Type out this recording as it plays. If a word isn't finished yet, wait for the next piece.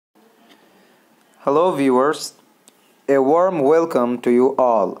Hello viewers, a warm welcome to you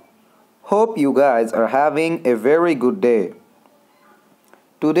all. Hope you guys are having a very good day.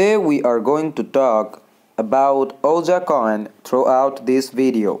 Today we are going to talk about Oja Coin throughout this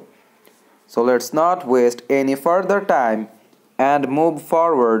video. So let's not waste any further time and move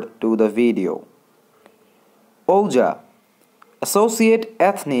forward to the video. Oja, Associate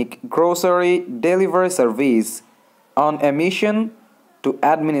Ethnic Grocery Delivery Service on a mission to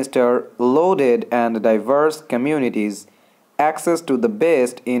administer loaded and diverse communities access to the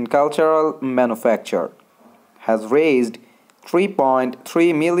best in cultural manufacture, has raised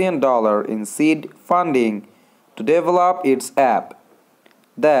 $3.3 million in seed funding to develop its app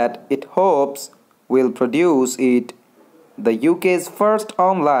that it hopes will produce it the UK's first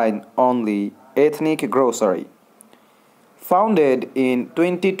online-only ethnic grocery. Founded in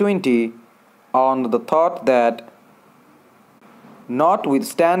 2020 on the thought that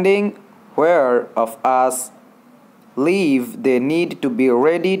notwithstanding where of us live, they need to be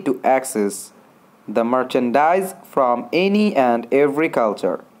ready to access the merchandise from any and every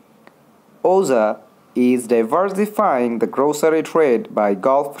culture. Oja is diversifying the grocery trade by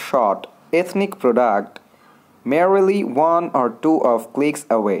golf shot ethnic product merely one or two of clicks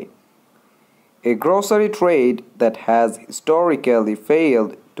away. A grocery trade that has historically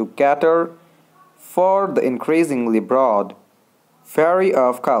failed to cater for the increasingly broad vary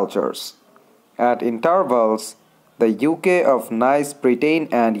of cultures. At intervals, the UK of Nice, Britain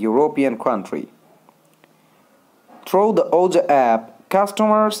and European country. Through the Oja app,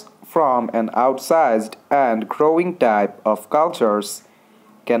 customers from an outsized and growing type of cultures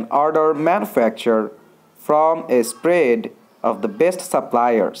can order manufacture from a spread of the best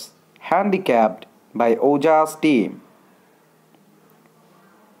suppliers, handicapped by Oja's team.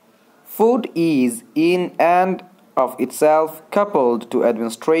 Food is in and of itself coupled to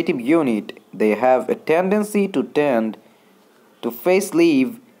administrative unit, they have a tendency to tend to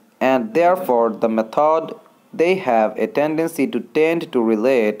facelift, and therefore the method they have a tendency to tend to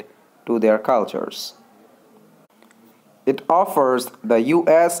relate to their cultures. It offers the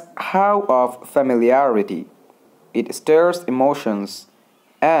US how of familiarity. It stirs emotions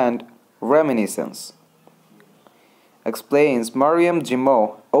and reminiscence, explains Mariam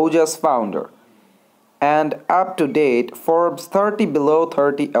Jimo, Oja's founder and up-to-date Forbes 30 Below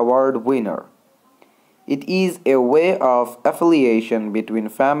 30 award winner. It is a way of affiliation between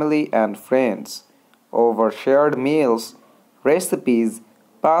family and friends over shared meals, recipes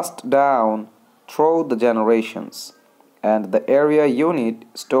passed down through the generations, and the area unit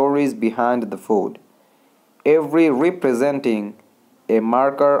stories behind the food, every representing a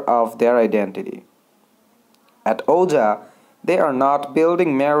marker of their identity. At Oja, they are not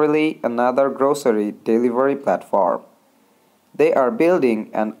building merely another grocery delivery platform. They are building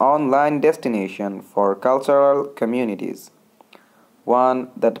an online destination for cultural communities, one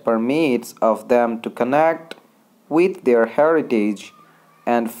that permits of them to connect with their heritage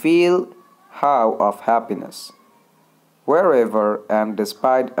and feel how of happiness, wherever and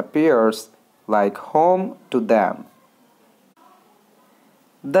despite appears like home to them.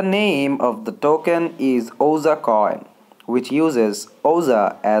 The name of the token is Oja Coin, which uses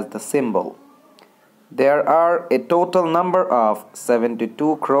Oja as the symbol. There are a total number of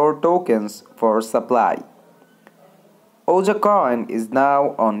 72 crore tokens for supply. Oja Coin is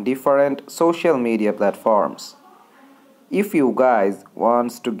now on different social media platforms. If you guys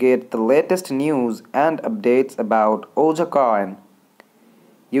want to get the latest news and updates about Oja Coin,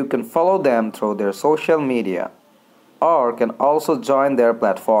 you can follow them through their social media or can also join their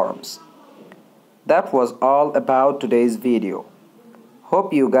platforms. That was all about today's video.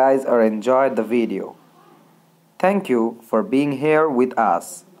 Hope you guys are enjoyed the video. Thank you for being here with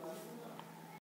us.